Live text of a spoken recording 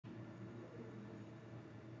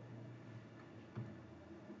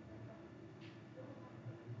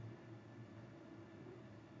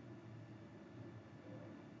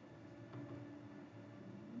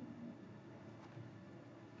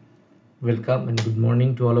Welcome and good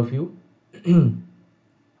morning to all of you.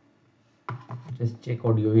 Just check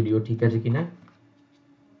audio video ঠিক আছে কিনা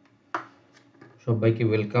সবাইকে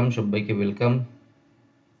welcome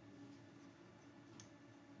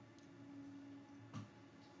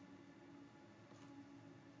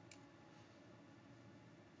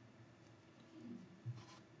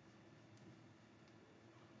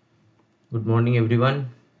Good morning everyone.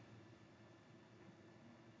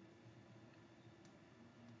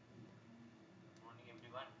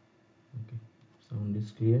 Okay, sound is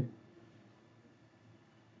clear.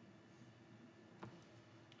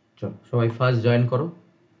 চলো সবাই first join করো।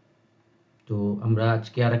 তো আমরা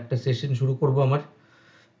আজকে আরেকটা সেশন শুরু করব আমার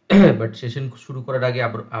বাট সেশন শুরু করার আগে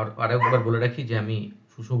আরেকবার বলে রাখি যে আমি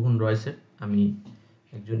সুশোভন রয়েসের আমি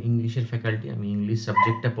একজন ইংলিশের ফ্যাকাল্টি। আমি ইংলিশ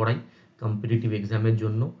সাবজেক্টটা পড়াই কম্পিটিটিভ এক্সামের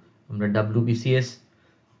জন্য। আমরা WBCS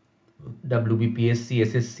WBPSC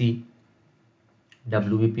SSC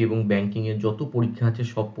WBP এবং ব্যাংকিংয়ের যত পরীক্ষা আছে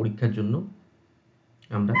সব পরীক্ষার জন্য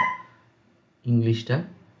আমরা ইংলিশটা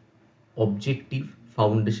অবজেক্টিভ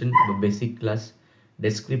ফাউন্ডেশন বা basic class,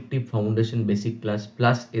 descriptive foundation basic class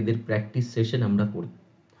plus এদের প্র্যাকটিস সেশন আমরা করি।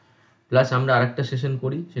 প্লাস আমরা আরেকটা সেশন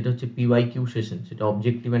করি, সেটা হচ্ছে PYQ সেশন। সেটা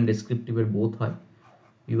অবজেক্টিভ অ্যান্ড ডেসক্রিপটিভের বোথ হয়।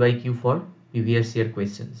 PYQ for previous year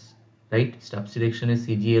questions, right? Staff সিলেকশনের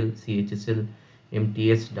CGL, CHSL,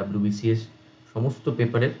 MTS, WBCS সমস্ত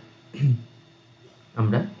পেপারের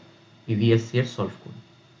আমরা প্রিভিয়াস ইয়ার সলভ করি।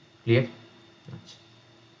 ক্লিয়ার? আচ্ছা,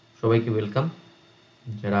 সবাইকে ওয়েলকাম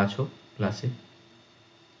যারা আছো ক্লাসে।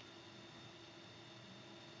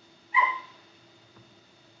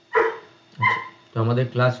 আচ্ছা, তো আমাদের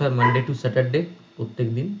ক্লাস হয় মানডে টু স্যাটারডে প্রত্যেক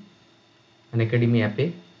দিন আনএকাডেমি অ্যাপে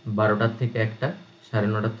 12টার থেকে 1টা,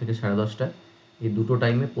 9:30 থেকে 10:30 এই দুটো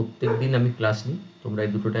টাইমে প্রত্যেক দিন আমি ক্লাস নিই। তোমরা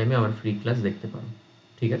এই দুটো টাইমে আমার ফ্রি ক্লাস দেখতে পারো,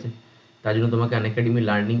 ঠিক আছে? তার জন্য তোমাকে আনএকাডেমি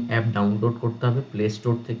লার্নিং অ্যাপ ডাউনলোড করতে হবে প্লে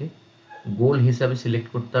স্টোর থেকে। গোল হিসাবে সিলেক্ট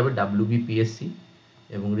করতে হবে WBPSC,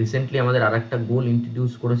 এবং রিসেন্টলি আমাদের আর একটা গোল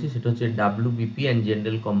ইন্ট্রোডিউস করেছি, সেটা হচ্ছে WBP অ্যান্ড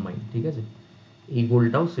জেনারেল কম্বাইন্ড, ঠিক আছে? এই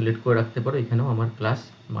গোলটাও সিলেক্ট করে রাখতে পারো। এখানেও আমার ক্লাস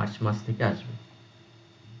মার্চ মাস থেকে আসবে।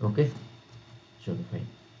 ওকে, চলো ফাইন,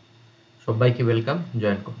 সবাইকে ওয়েলকাম,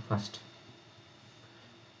 জয়েন করো ফার্স্ট।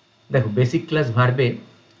 দেখো, বেসিক ক্লাস ভার্বে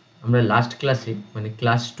আমরা লাস্ট ক্লাসে মানে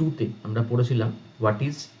ক্লাস 2তে আমরা পড়েছিলাম what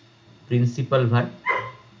is principal verb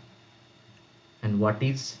and what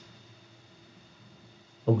is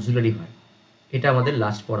auxiliary verb. এটা আমাদের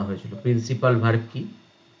লাস্ট পড়া হয়েছিল। প্রিন্সিপাল ভার্ব কি,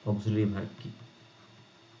 অক্সিলারি ভার্ব কি।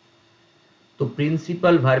 তো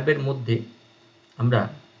প্রিন্সিপাল ভার্বের মধ্যে আমরা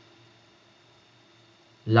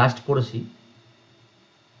লাস্ট পড়েছি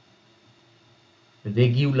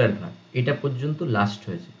রেগুলার ভার্ব, এটা পর্যন্ত লাস্ট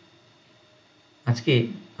হয়েছে। আজকে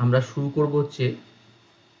আমরা শুরু করব হচ্ছে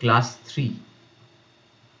ক্লাস 3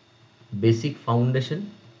 বেসিক ফাউন্ডেশন,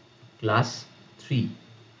 ক্লাস 3,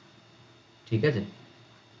 ঠিক আছে?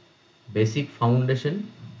 Basic foundation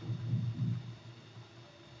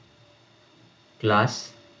class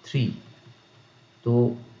 3। তো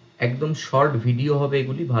একদম শর্ট ভিডিও হবে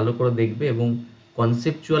এগুলি, ভালো করে দেখবে এবং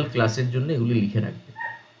কনসেপচুয়াল ক্লাসের জন্য এগুলি লিখে রাখবে,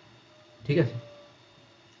 ঠিক আছে?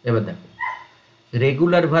 এবার দেখো,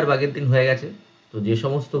 রেগুলার ভার্ব আগের দিন হয়ে গেছে। তো যে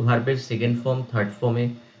সমস্ত ভার্বের সেকেন্ড ফর্ম থার্ড ফর্মে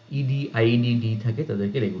ইডি আইডি ডি থাকে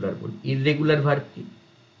তাদেরকে রেগুলার বলি। ইররেগুলার ভার্ব কি?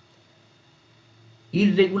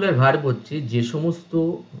 ইররেগুলার ভার্ব হচ্ছে যে সমস্ত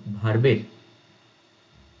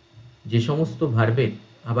ভার্বের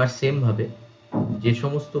আবার সেম ভাবে যে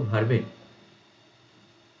সমস্ত ভার্বের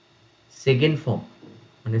সেকেন্ড ফর্ম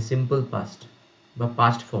মানে সিম্পল পাস্ট বা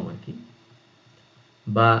পাস্ট ফর্ম আর কি,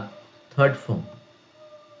 বা থার্ড ফর্ম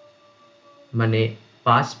মানে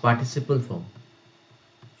past participle form.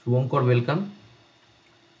 Shubhankar welcome.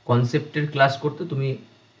 কনসেপ্টের class করতে তুমি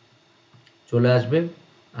চলে আসবে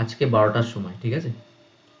আজকে 12টার সময়, ঠিক আছে?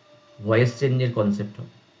 ভয়েস চেঞ্জের কনসেপ্ট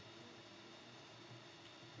হবে।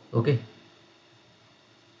 ওকে,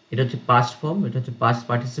 এটা হচ্ছে পাস্ট ফর্ম, এটা হচ্ছে পাস্ট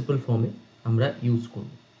পার্টিসিপল ফর্মে আমরা ইউজ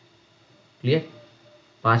করব। ক্লিয়ার?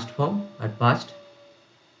 পাস্ট ফর্ম আর পাস্ট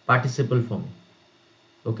পার্টিসিপল ফর্মে।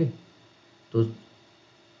 ওকে, তো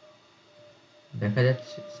দেখা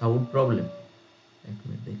যাচ্ছে সাউন্ড প্রবলেম, এক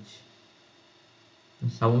মিনিট দেখছি।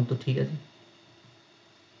 সাউন্ড তো ঠিক আছে,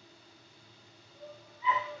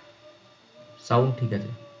 সাউন্ড ঠিক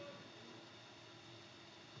আছে।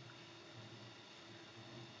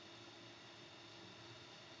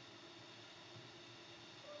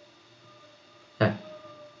 হ্যাঁ,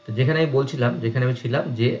 তো যেখানে আমি ছিলাম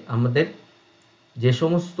যে আমাদের যে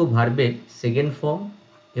সমস্ত ভার্বের সেকেন্ড ফর্ম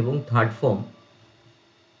এবং থার্ড ফর্ম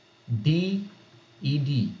ডি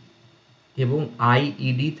ইডি এবং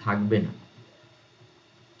আইইডি থাকবে না,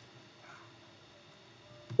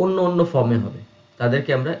 অন্য অন্য ফর্মে হবে,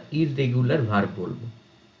 তাদেরকে আমরা ইররেগুলার ভার্ব বলবো।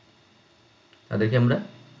 তাদেরকে আমরা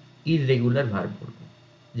ইররেগুলার ভার্ব বলবো।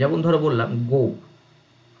 যেমন ধরো বললাম গো,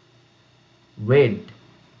 ওয়েন্ট,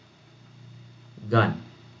 গান।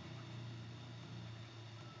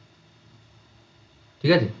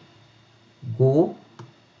 ঠিক আছে, গো,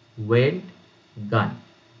 ওয়েন্ট, গান,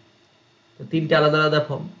 তো তিনটে আলাদা আলাদা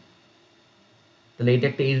ফর্ম। তাহলে এটা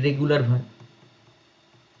একটা ইররেগুলার ভার্ব।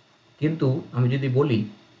 কিন্তু আমি যদি বলি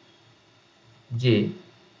যে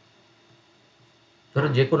ধরো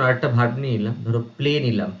যে কোনো আরেকটা ভার্ব নিয়ে নিলাম, ধরো প্লে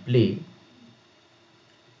নিলাম, প্লে,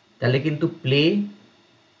 তাহলে কিন্তু প্লে,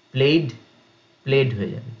 প্লেড, প্লেড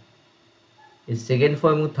হয়ে যাবে। এর সেকেন্ড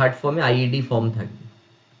ফর্ম এবং থার্ড ফর্মে আইইডি ফর্ম থাকবে।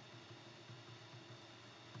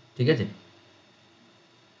 ঠিক আছে,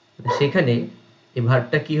 সেখানে এই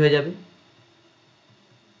ভার্বটা কি হয়ে যাবে?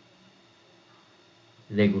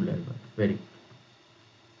 Regular verb. ভেরি গুড,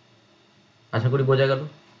 আশা করি বোঝা গেল।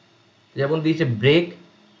 যেমন দিয়েছে ব্রেক,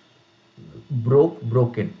 ব্রোক,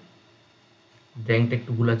 ব্রোকেন। ব্র্যাঙ্কটা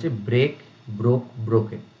একটু ভুল আছে, ব্রেক, ব্রোক,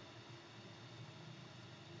 ব্রোকেন।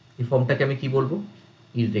 এই ফর্মটাকে আমি কি বলবো?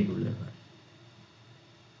 Irregular verb.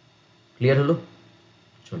 ক্লিয়ার হলো?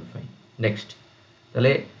 চল ফাইন, নেক্সট।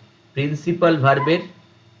 তাহলে প্রিন্সিপাল ভার্বের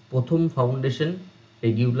প্রথম ফাউন্ডেশন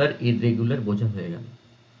রেগুলার, ইররেগুলার বোঝা হয়ে গেল।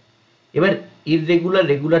 এবার ইররেগুলার,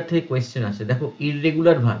 রেগুলার থেকে কোয়েশ্চেন আসে। দেখো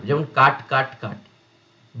ইররেগুলার ভার্ব যেমন কাট, কাট, কাট,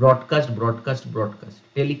 broadcast, broadcast, broadcast,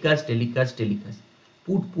 telecast, telecast, telecast,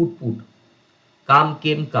 put, put, put, কাম,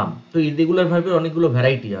 কেম, কাম। তো ইররেগুলার ভার্বের অনেকগুলো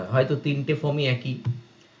ভ্যারাইটি হয়, হয়তো তিনটে ফর্মই একই,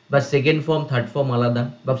 বা সেকেন্ড ফর্ম থার্ড ফর্ম আলাদা,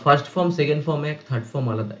 বা ফার্স্ট ফর্ম সেকেন্ড ফর্ম এক, থার্ড ফর্ম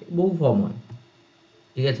আলাদা, বহু ফর্ম হয়।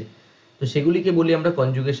 ঠিক আছে, তো সেগুলিকে বলি আমরা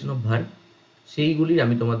কনজুগেশন অফ ভার্ব। সেইগুলির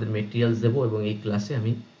আমি তোমাদের মেটেরিয়ালস দেবো এবং এই ক্লাসে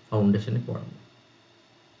আমি ফাউন্ডেশনে পড়াবো।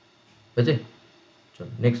 বুঝেছে?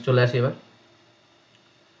 চলো নেক্সট চলে আসি। এবার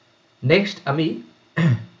নেক্সট আমি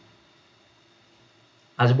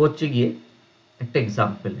আসবো হচ্ছে গিয়ে একটা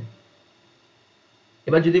এক্সাম্পলে।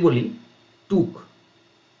 এবার যদি বলি টুক,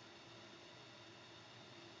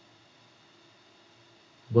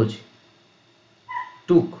 বলছি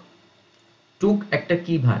টুক, টুক একটা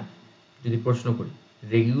কি ভার্ব যদি প্রশ্ন করি?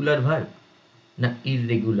 রেগুলার ভার্ব না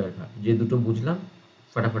ইররেগুলার ভার্ব? যে দুটো বুঝলাম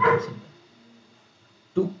ফটাফট আনসার।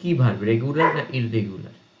 টুক কি ভার্ব, রেগুলার না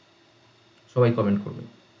ইররেগুলার? সবাই কমেন্ট করবে।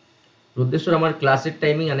 রুদ্রেশ্বর, আমার ক্লাসের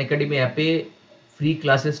টাইমিং আনএকাডেমি অ্যাপে ফ্রি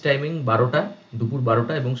ক্লাসেস টাইমিং 12টা, দুপুর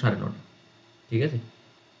 12টা এবং 9:30। ঠিক আছে,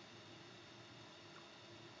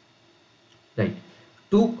 রাইট।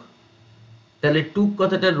 টুক, তাহলে টুক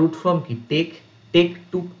কথাটার রুট ফর্ম কি? টেক, টেক,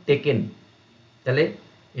 টুক, টেকেন। তাহলে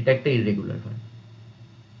এটা একটা ইররেগুলার ভার্ব।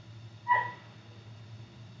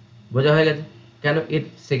 বোঝা হয়ে গেছে? কেন? এর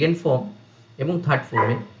সেকেন্ড ফর্ম এবং থার্ড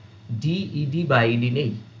ফর্মে ডি, ইডি বা আইডি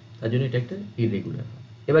নেই, তার জন্য এটা একটা ইররেগুলার ভার্ব।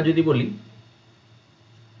 এবার যদি বলি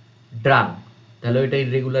ড্রাং, তাহলে এটা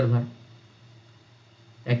ইররেগুলার ভার্ব,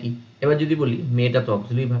 একই। এবার যদি বলি মেয়েটা তো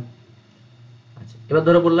অক্সিলারি ভার্ব। আচ্ছা, এবার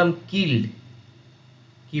ধরো বললাম কিল্ড,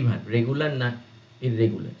 কি ভার্ব, রেগুলার না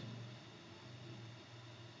ইররেগুলার?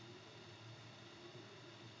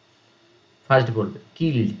 ফার্স্ট বলবে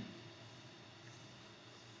কিল্ড,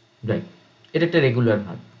 রাইট। এটা একটা রেগুলার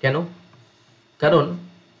ভার্ব। কেন? কারণ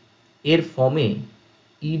এর ফর্মে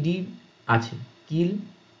ইডি আছে, কিল,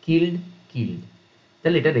 কিল্ড, কিল্ড,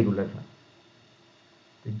 তাহলে এটা রেগুলার ভার্ব।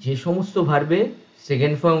 যে সমস্ত ভার্বে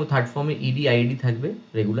সেকেন্ড ফর্ম এবং থার্ড ফর্মে ইডি আইডি থাকবে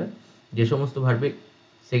রেগুলার, যে সমস্ত ভার্বে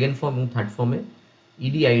সেকেন্ড ফর্ম এবং থার্ড ফর্মে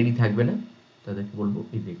ইডি আইডি থাকবে না তাদেরকে বলবো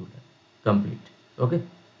ইররেগুলার। কমপ্লিট। ওকে,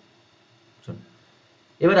 চলো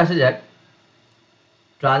এবার আসা যাক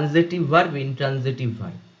transitive verb, intransitive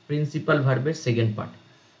verb, principal ভার্বের সেকেন্ড পার্ট,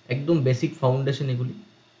 একদম বেসিক ফাউন্ডেশন এগুলি।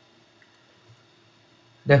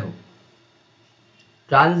 দেখো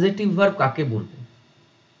ট্রানজিটিভ ভার্ব কাকে বলবো?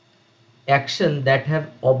 Action that have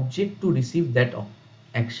object to receive that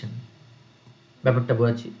action. ব্যাপারটা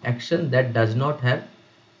বোঝাচ্ছি, action that does not have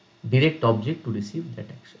direct object to receive that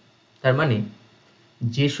action. তার মানে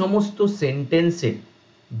যে সমস্ত সেন্টেন্সে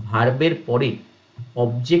ভার্বের পরে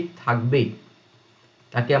অবজেক্ট থাকবে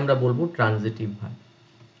তাকে আমরা বলবো ট্রানজিটিভ ভার্ব।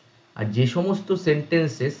 আর যে সমস্ত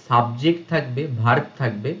সেন্টেন্সে সাবজেক্ট থাকবে, ভার্ব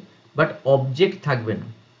থাকবে, বাট অবজেক্ট থাকবে না,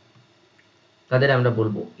 তাদের আমরা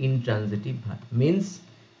বলবো ইনট্রানজিটিভ ভার্ব। মিন্স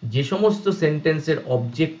যে সমস্ত সেন্টেন্সের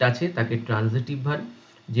অবজেক্ট আছে তাকে ট্রানজিটিভ ভার্ব,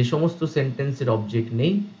 যে সমস্ত সেন্টেন্সের অবজেক্ট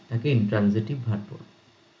নেই তাকে ইনট্রানজিটিভ ভার্ব বলবো।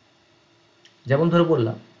 যেমন ধরো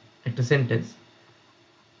বললাম একটা sentence,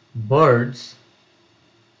 birds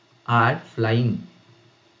are flying.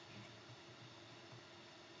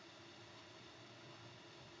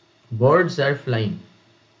 Birds are flying,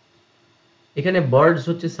 এখানে বার্ডস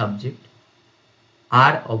হচ্ছে সাবজেক্ট,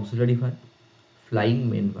 আর auxiliary verb, flying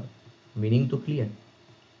main verb. Meaning তো ক্লিয়ার,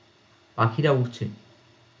 পাখিরা উঠছে,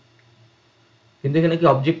 কিন্তু এখানে কি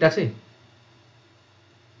অবজেক্ট আছে?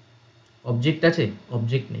 অবজেক্ট আছে?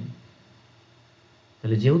 অবজেক্ট নেই।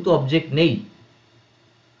 তাহলে যেহেতু অবজেক্ট নেই,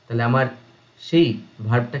 তাহলে আমার সেই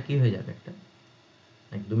ভার্বটা কি হয়ে যাবে? একটা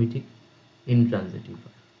একদমই ঠিক, ইনট্রানজিটিভ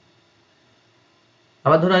ভার্ব।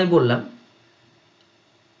 আবার ধরো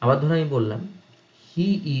আমি বললাম he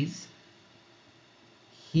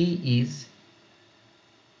is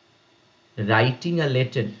writing a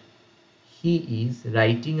letter. He is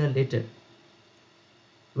writing a letter.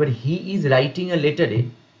 এবার he is writing a লেটারে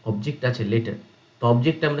object আছে, লেটার। তো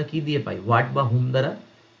অবজেক্ট আমরা কি দিয়ে পাই? হোয়াট বা হুম দ্বারা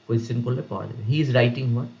কোয়েশ্চেন করলে পাওয়া যাবে। He is writing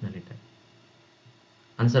what? না লেটার।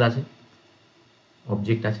 আনসার আছে,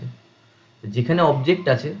 অবজেক্ট আছে। যেখানে অবজেক্ট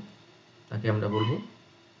আছে তাকে আমরা বলবো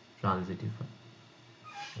ট্রানজিটিভ ভার্ব,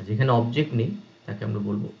 আর যেখানে অবজেক্ট নেই তাকে আমরা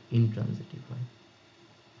বলবো ইনট্রানজিটিভ ভার্ব।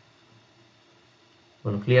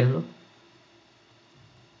 বলো, ক্লিয়ার হলো?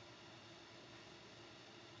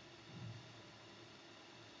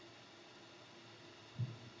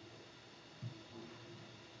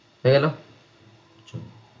 হয়ে গেল? চলো,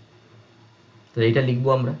 তো এইটা লিখবো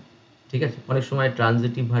আমরা, ঠিক আছে? অনেক সময়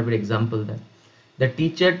ট্রানজিটিভ ভার্বের এক্সাম্পল দেয়। The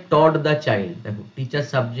teacher Todd the child. দেখো, teacher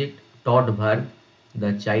subject, Todd verb,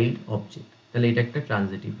 the child object. তাহলে এটা একটা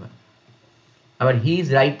ট্রানজিটিভ ভার্ব। আবার হি ইজ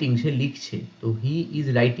রাইটিং, সে লিখছে, তো হি ইজ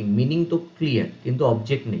রাইটিং মিনিং তো ক্লিয়ার, কিন্তু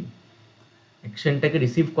অবজেক্ট নেই। অ্যাকশনটাকে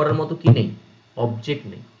রিসিভ করার মতো কি নেই? অবজেক্ট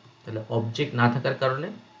নেই। তাহলে অবজেক্ট না থাকার কারণে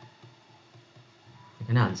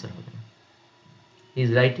এখানে আনসার হবে না। He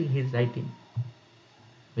is writing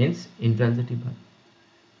means intransitive verb.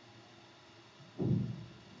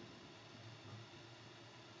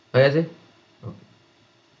 হয়ে গেছে? ওকে,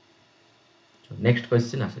 নেক্সট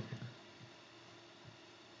কোয়েশ্চেন আসে।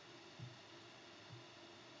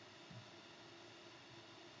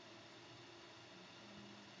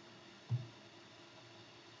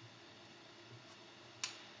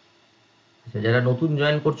 আচ্ছা, যারা নতুন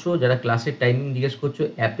জয়েন করছো, যারা ক্লাসের টাইমিং জিজ্ঞেস করছো,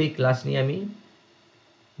 অ্যাপে ক্লাস নিয়ে আমি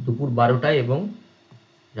দুপুর 12টায় এবং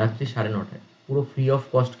রাত্রি 9:30টায়, পুরো ফ্রি অফ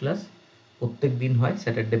কস্ট ক্লাস প্রত্যেক দিন হয়,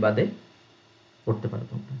 স্যাটারডে বাদে করতে পারো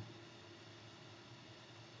তোমরা।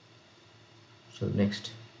 সো নেক্সট,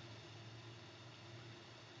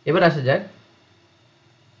 এবার আসা যাক।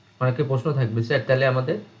 অনেকে প্রশ্ন থাকবে, স্যার তাহলে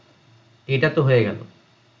আমাদের এটা তো হয়ে গেল,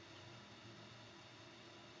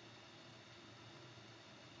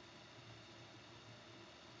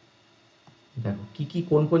 দেখো কি কি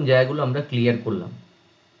কোন কোন জায়গাগুলো আমরা ক্লিয়ার করলাম।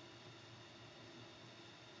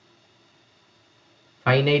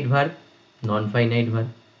 Finite verb, non finite verb,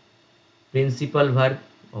 principal verb,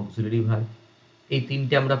 auxiliary verb, এই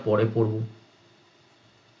তিনটে আমরা পরে পড়ব।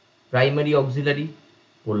 প্রাইমারি অক্সিলারি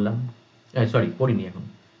পড়লাম, সরি পড়িনি এখন।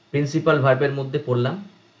 প্রিন্সিপাল ভার্বের মধ্যে পড়লাম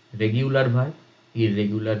regular verb,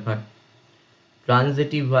 irregular verb,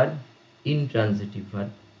 transitive verb, intransitive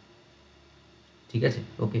verb. ঠিক আছে?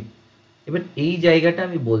 ওকে। এবার এই জায়গাটা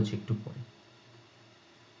আমি বলছি একটু পরে।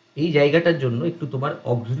 এই জায়গাটার জন্য একটু তোমার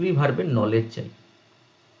অক্সিলারি ভার্বের নলেজ চাই,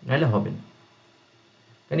 নাহলে হবে না।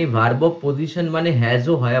 কারণ এই ভার্ব অফ পজিশন মানে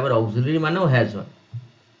হ্যাজও হয়, আবার অক্সিলারি মানেও হ্যাজ হয়।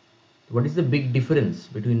 What is the big difference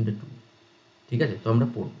between the two? ঠিক আছে, তো আমরা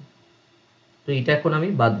পড়ব। তো এটা এখন আমি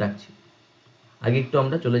বাদ রাখছি। আগে একটু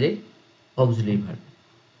আমরা চলে যাই অক্সিলারি ভার্ব।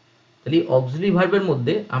 তাহলে এই অক্সিলারি ভার্বের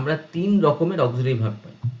মধ্যে আমরা 3 রকমের অক্সিলারি ভার্ব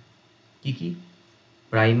পাই। কি কি?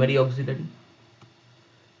 Primary auxiliary,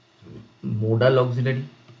 modal auxiliary,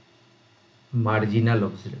 marginal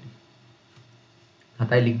auxiliary.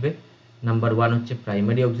 খাতায় লিখবে, নাম্বার 1 হচ্ছে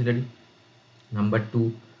primary auxiliary, number 2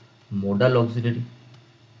 modal auxiliary,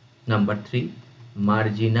 number 3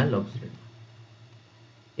 marginal auxiliary.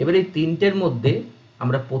 এবার এই তিনটের মধ্যে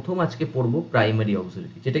আমরা প্রথম আজকে পড়ব প্রাইমারি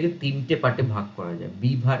অক্সিলারি, যেটাকে 3টে পার্টে ভাগ করা যায়।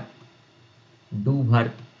 Be verb, do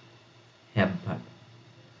verb, have verb.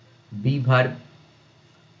 Be verb,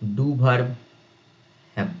 do verb,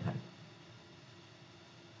 have verb.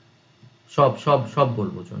 সব সব সব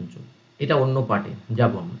বলবো চঞ্চল, এটা অন্য পার্টে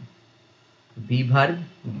যাব আমরা। Be verb,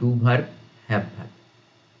 do verb, have verb.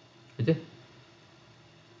 ঠিক আছে?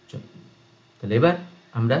 চল, তাহলে এবার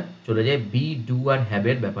আমরা চলে যাই বি, ডু আর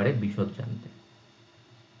হ্যাভের ব্যাপারে বিশদ জানতে।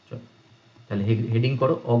 চল, তাহলে হেডিং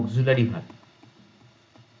করো অক্সিলারি ভার্ব।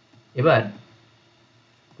 এবার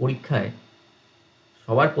পরীক্ষায়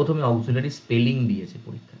সবার প্রথমে অক্সিলারি স্পেলিং দিয়েছে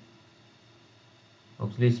পরীক্ষায়।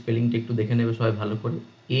 অক্সিলারি স্পেলিংটা একটু দেখে নেবে সবাই ভালো করে।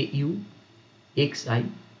 AUXILIARY।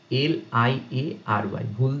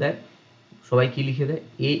 ভুল দেয় সবাই, কি লিখে দেয়?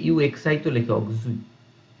 AUXI তো লেখে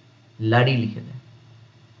অক্সিলারি লিখে দেয়,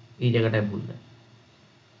 এই জায়গাটায় ভুল দেয়।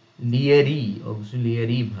 লিয়ারি,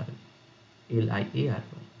 অক্সিলিয়ারি ভার্ব, LIARY।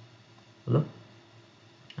 হলো?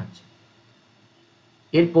 আচ্ছা,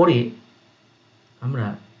 এরপরে আমরা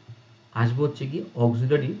আসবো হচ্ছে কি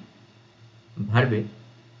অক্সিলারি ভার্বের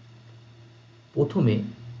প্রথমে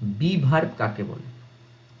বি ভার্ব কাকে বলে,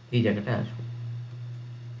 এই জায়গাটায় আসবো।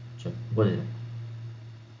 চল বোঝা যাক।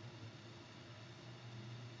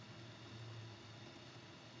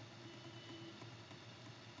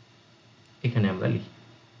 এখানে আমরা লিখি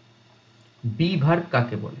বি ভার্ব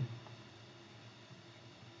কাকে বলে।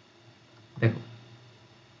 দেখো,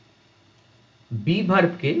 বি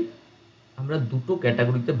ভার্বকে আমরা দুটো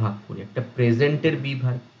ক্যাটাগরিতে ভাগ করি, একটা প্রেজেন্টের বি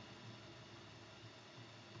ভার্ব,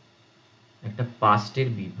 একটা পাস্টের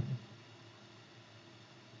বি ভার্ব।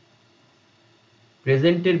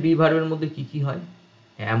 প্রেজেন্টের বি ভার্বের মধ্যে কি কি হয়?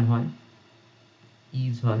 অ্যাম হয়,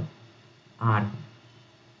 ইজ হয়, আর হয়।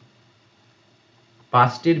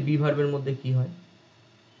 পাস্টের বি ভার্বের মধ্যে কি হয়?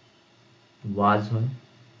 ওয়াজ হয়,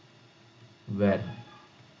 ওয়্যার হয়।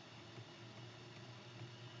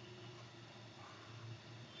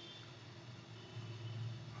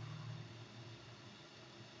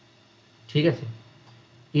 ঠিক আছে,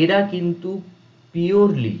 এরা কিন্তু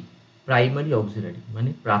পিওরলি প্রাইমারি অক্সিলারি, মানে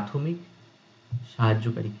প্রাথমিক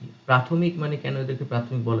সাহায্যকারী ক্রিয়া। প্রাথমিক মানে কেন এদেরকে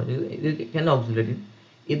প্রাথমিক বলা যায়, এদেরকে কেন অক্সিলারি?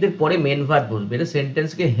 এদের পরে মেন ভার্ব বসবে, এরা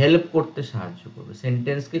সেন্টেন্সকে হেল্প করতে সাহায্য করবে,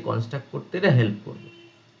 সেন্টেন্সকে কনস্ট্রাক্ট করতে এরা হেল্প করবে,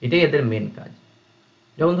 এটাই এদের মেন কাজ।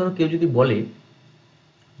 যেমন ধরো কেউ যদি বলে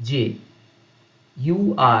যে ইউ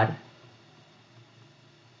আর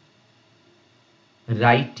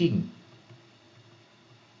রাইটিং,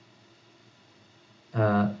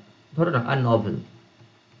 ধরো না আ নভেল,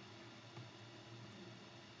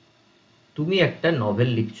 তুমি একটা নভেল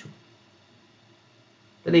লিখছো,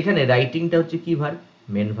 তাহলে এখানে রাইটিংটা হচ্ছে কি ভার্ব?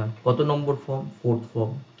 Main verb. কত নম্বর ফর্ম? Fourth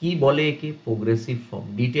form. কি বলে একে? প্রোগ্রেসিভ ফর্ম,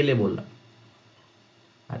 ডিটেলে বললাম।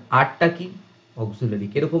 আর আরটা কি? অক্সিলারি।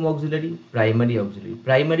 কিরকম অক্সিলারি? Primary auxiliary.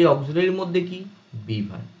 প্রাইমারি অক্সিলারির মধ্যে কি? Be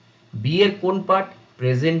verb. বি এর কোন পার্ট?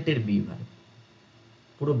 প্রেজেন্টের be verb.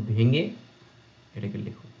 পুরো ভেঙে এটাকে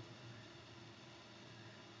লেখো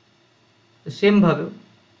সেম ভাবে।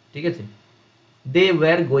 ঠিক আছে, they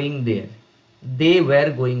were going there, they were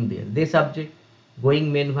going there, they subject, going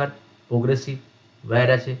main verb, progressive, wire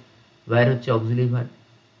আছে, ওয়্যার হচ্ছে অক্সিলারি ভার্ব।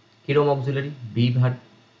 কিরম auxiliary? Be verb.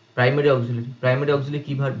 Primary auxiliary, primary auxiliary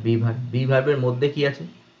কি ভার্ব? Be verb. বি ভার্বের মধ্যে কি আছে?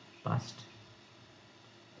 পাস্ট।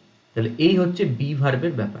 তাহলে এই হচ্ছে বি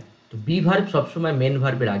ভার্বের ব্যাপার। তো বি ভার্ব সবসময় মেন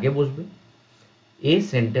ভার্বের আগে বসবে, এই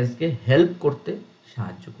সেন্টেন্সকে হেল্প করতে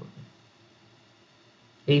সাহায্য করবে,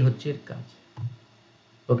 এই হচ্ছে এর কাজ।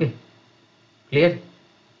 ওকে, ক্লিয়ার?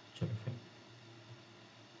 চলো ফাইন।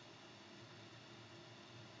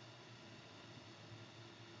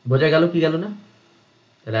 বোঝা গেল কি গেল না?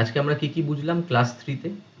 তাহলে আজকে আমরা কি কি বুঝলাম ক্লাস থ্রিতে?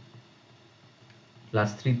 ক্লাস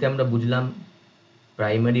থ্রিতে আমরা বুঝলাম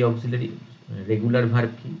প্রাইমারি অক্সিলারি, রেগুলার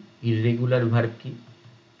ভার্ব কি, ইররেগুলার ভার্ব কি,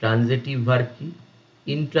 ট্রানজিটিভ ভার্ব কি,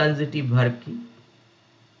 ইনট্রানজিটিভ ভার্ব কি,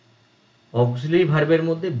 অক্সিলারি ভার্বের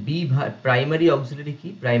মধ্যে বি ভার্ব, প্রাইমারি অক্সিলারি কি,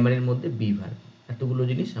 প্রাইমারির মধ্যে বি ভার্ব। এতগুলো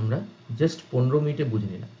জিনিস আমরা জাস্ট 15 মিনিটে বুঝে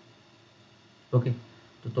নিলাম। ওকে,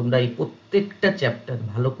 তো তোমরা এই প্রত্যেকটা চ্যাপ্টার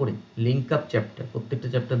ভালো করে লিঙ্ক আপ চ্যাপ্টার, প্রত্যেকটা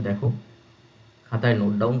চ্যাপ্টার দেখো, খাতায়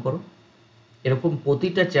নোট ডাউন করো। এরকম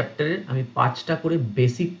প্রতিটা চ্যাপ্টারের আমি 5টা করে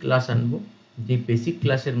বেসিক ক্লাস আনবো, যে বেসিক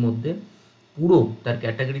ক্লাসের মধ্যে পুরো তার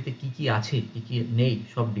ক্যাটাগরিতে কি কি আছে, কি কি নেই,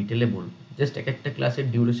 সব ডিটেলে বলবো। জাস্ট এক একটা ক্লাসের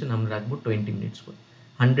ডিউরেশন আমরা রাখবো 20 মিনিটস করে,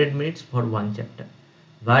 100 minutes for one chapter.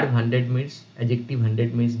 Verb 100 minutes, adjective 100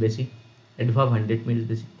 minutes basic, adverb 100 minutes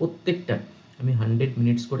basic, প্রত্যেকটা আমি 100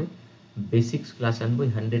 মিনিটস করে বেসিক্স ক্লাস আনবো।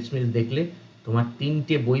 এই 100 মিনিটস দেখলে তোমার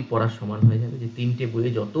 3টে বই পড়ার সমান হয়ে যাবে, যে 3টে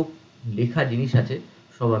বইয়ে যত লেখা জিনিস আছে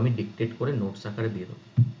সব আমি ডিকটেট করে নোটস আকারে দিয়ে দেবো।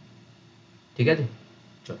 ঠিক আছে,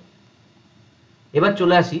 চলো এবার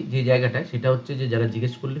চলে আসি যে জায়গাটায়, সেটা হচ্ছে যে যারা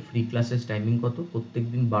জিজ্ঞেস করলে ফ্রি ক্লাসেস টাইমিং কত, প্রত্যেক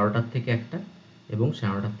দিন 12টার থেকে 1টা এবং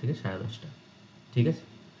 9:30 থেকে 10:30। ঠিক আছে,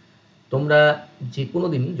 তোমরা যে কোনো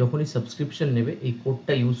দিনই যখনই সাবস্ক্রিপশন নেবে এই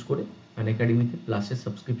কোডটা ইউজ করে আনএকাডেমিতে প্লাসের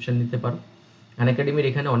সাবস্ক্রিপশন নিতে পারো। আনএকাডেমির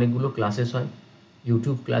এখানে অনেকগুলো ক্লাসেস হয়,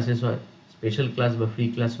 ইউটিউব ক্লাসেস হয়, স্পেশাল ক্লাস বা ফ্রি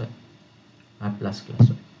ক্লাস হয়, আর প্লাস ক্লাস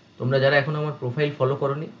হয়। তোমরা যারা এখন আমার প্রোফাইল ফলো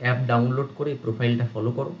করোনি, অ্যাপ ডাউনলোড করে এই প্রোফাইলটা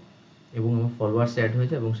ফলো করো এবং আমার ফলোয়ার্স অ্যাড হয়ে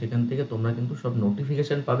যায়, এবং সেখান থেকে তোমরা কিন্তু সব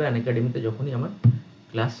নোটিফিকেশান পাবে আনএকাডেমিতে যখনই আমার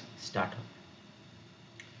ক্লাস স্টার্ট হবে।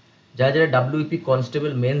 যারা যারা ডাব্লিউপি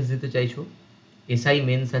কনস্টেবল মেন্স দিতে চাইছো, এসআই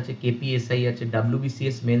মেন্স আছে, কেপি এসআই আছে,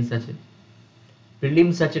 ডাব্লিউবিসিএস মেন্স আছে,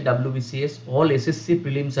 প্রিলিমস আছে, ডাব্লিউবিসিএস, অল এসএসসি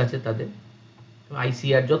প্রিলিমস আছে তাদের,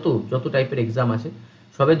 আইসিআর, যত যত টাইপের এক্সাম আছে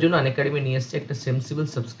সবের জন্য আনএকাডেমি নিয়ে এসছে একটা সেন্সিবল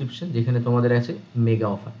সাবস্ক্রিপশন, যেখানে তোমাদের আছে মেগা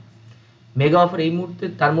অফার। মেগা অফার এই মুহূর্তে,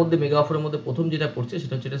 তার মধ্যে মেগা অফারের মধ্যে প্রথম যেটা পড়ছে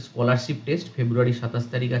সেটা হচ্ছে এটা স্কলারশিপ টেস্ট। ফেব্রুয়ারি 27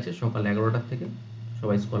 তারিখ আছে সকাল 11টার থেকে।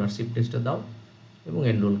 সবাই স্কলারশিপ টেস্টটা দাও এবং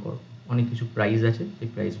এনরোল করো, অনেক কিছু প্রাইজ আছে, সেই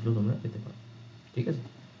প্রাইজগুলো তোমরা পেতে পারো। ঠিক আছে,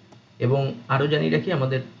 এবং আরও জানিয়ে রাখি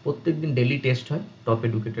আমাদের প্রত্যেক দিন ডেলি টেস্ট হয় টপ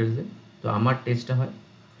এডুকেটার্সদের। তো আমার টেস্টটা হয়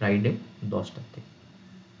ফ্রাইডে 10টার থেকে।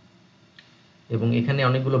 এবং এখানে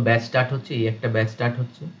অনেকগুলো ব্যাচ স্টার্ট হচ্ছে, এই একটা ব্যাচ স্টার্ট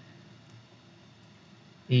হচ্ছে,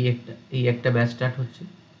 এই একটা ব্যাচ স্টার্ট হচ্ছে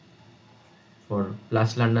ফর প্লাস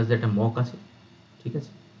লার্নার্সদের একটা মক আছে, ঠিক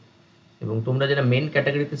আছে। এবং তোমরা যারা মেন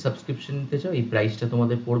ক্যাটাগরিতে সাবস্ক্রিপশন নিতে চাও এই প্রাইসটা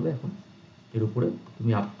তোমাদের পড়বে এখন, এর উপরে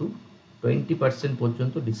তুমি আপ টু 20%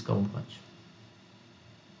 পর্যন্ত ডিসকাউন্ট পাচ্ছ,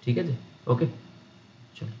 ঠিক আছে। ওকে,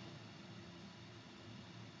 চলো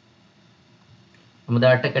আমাদের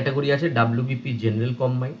আরেকটা ক্যাটাগরি আছে ডাব্লিউবিপি জেনারেল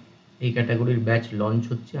কম্বাইন্ড। এই ক্যাটাগরির ব্যাচ লঞ্চ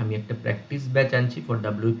হচ্ছে, আমি একটা প্র্যাকটিস ব্যাচ আনছি ফর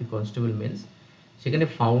ডাব্লিউবিপি কনস্টেবল মেন্স। সেখানে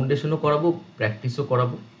ফাউন্ডেশনও করাবো, প্র্যাকটিসও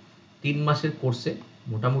করাবো। 3 মাসের কোর্সে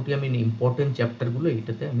মোটামুটি আমি ইম্পর্টেন্ট চ্যাপ্টারগুলো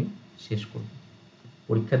এইটাতে আমি শেষ করব।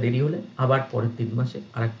 পরীক্ষা দেরি হলে আবার পরের 3 মাসে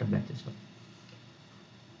আর একটা ব্যাচেস হবে,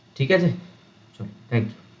 ঠিক আছে। চলো, থ্যাংক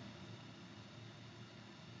ইউ।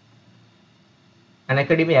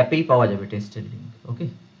 অ্যানাকাডেমি অ্যাপেই পাওয়া যাবে টেস্টের লিঙ্ক, ওকে।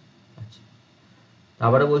 আচ্ছা,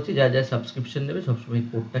 আবারও বলছি, যা যা সাবস্ক্রিপশন নেবে সবসময়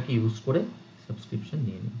কোডটাকে ইউজ করে সাবস্ক্রিপশন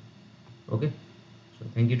নিয়ে নিন, ওকে। So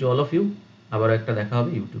thank you to all of you. আবারও একটা দেখা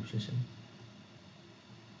হবে ইউটিউব সেশন।